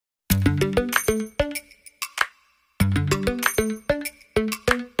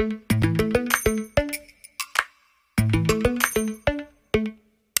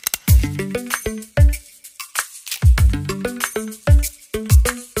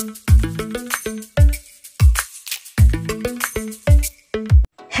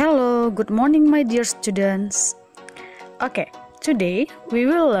Hello, good morning my dear students. Okay, today we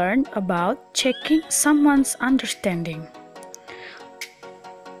will learn about checking someone's understanding.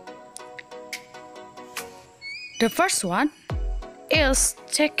 The first one is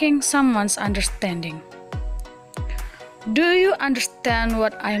checking someone's understanding. Do you understand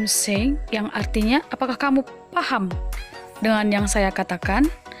what I am saying? Yang artinya, apakah kamu paham dengan yang saya katakan?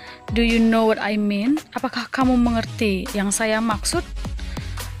 Do you know what I mean? Apakah kamu mengerti yang saya maksud?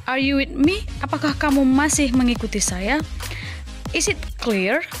 Are you with me? Apakah kamu masih mengikuti saya? Is it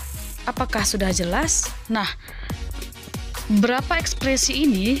clear? Apakah sudah jelas? Nah, berapa ekspresi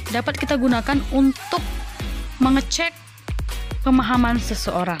ini dapat kita gunakan untuk mengecek pemahaman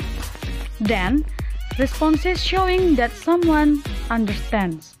seseorang. Dan responses showing that someone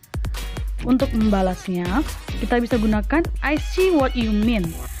understands. Untuk membalasnya, kita bisa gunakan I see what you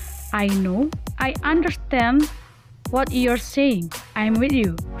mean. I know, I understand what you're saying. I'm with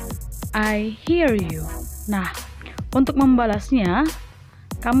you. I hear you. Nah, untuk membalasnya,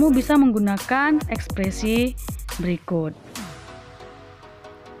 kamu bisa menggunakan ekspresi berikut.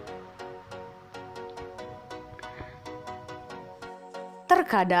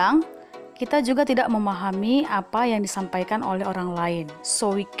 Terkadang, kita juga tidak memahami apa yang disampaikan oleh orang lain.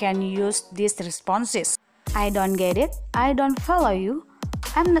 So we can use these responses. I don't get it. I don't follow you.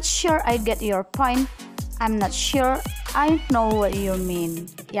 I'm not sure I get your point. I'm not sure I know what you mean.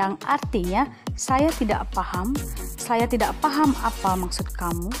 Yang artinya, saya tidak paham apa maksud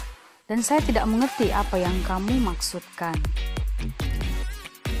kamu, dan saya tidak mengerti apa yang kamu maksudkan.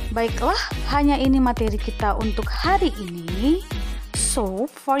 Baiklah, hanya ini materi kita untuk hari ini. So,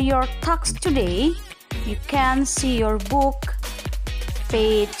 for your text today, you can see your book,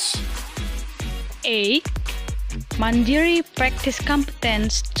 page 8, Mandiri Practice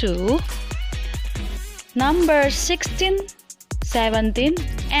Competence 2, number 16, 17,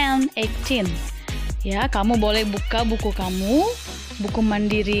 and 18. Ya, kamu boleh buka buku kamu, buku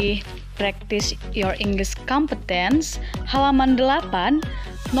Mandiri Practice Your English Competence, halaman 8,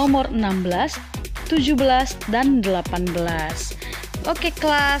 nomor 16, 17, dan 18. Oke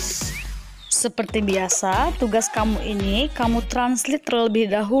kelas, seperti biasa tugas kamu ini kamu translate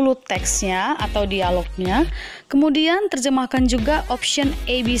terlebih dahulu teksnya atau dialognya, kemudian terjemahkan juga option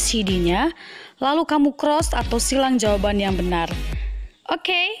ABCD-nya, lalu kamu cross atau silang jawaban yang benar.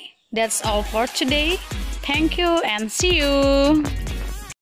 Oke, that's all for today. Thank you and see you.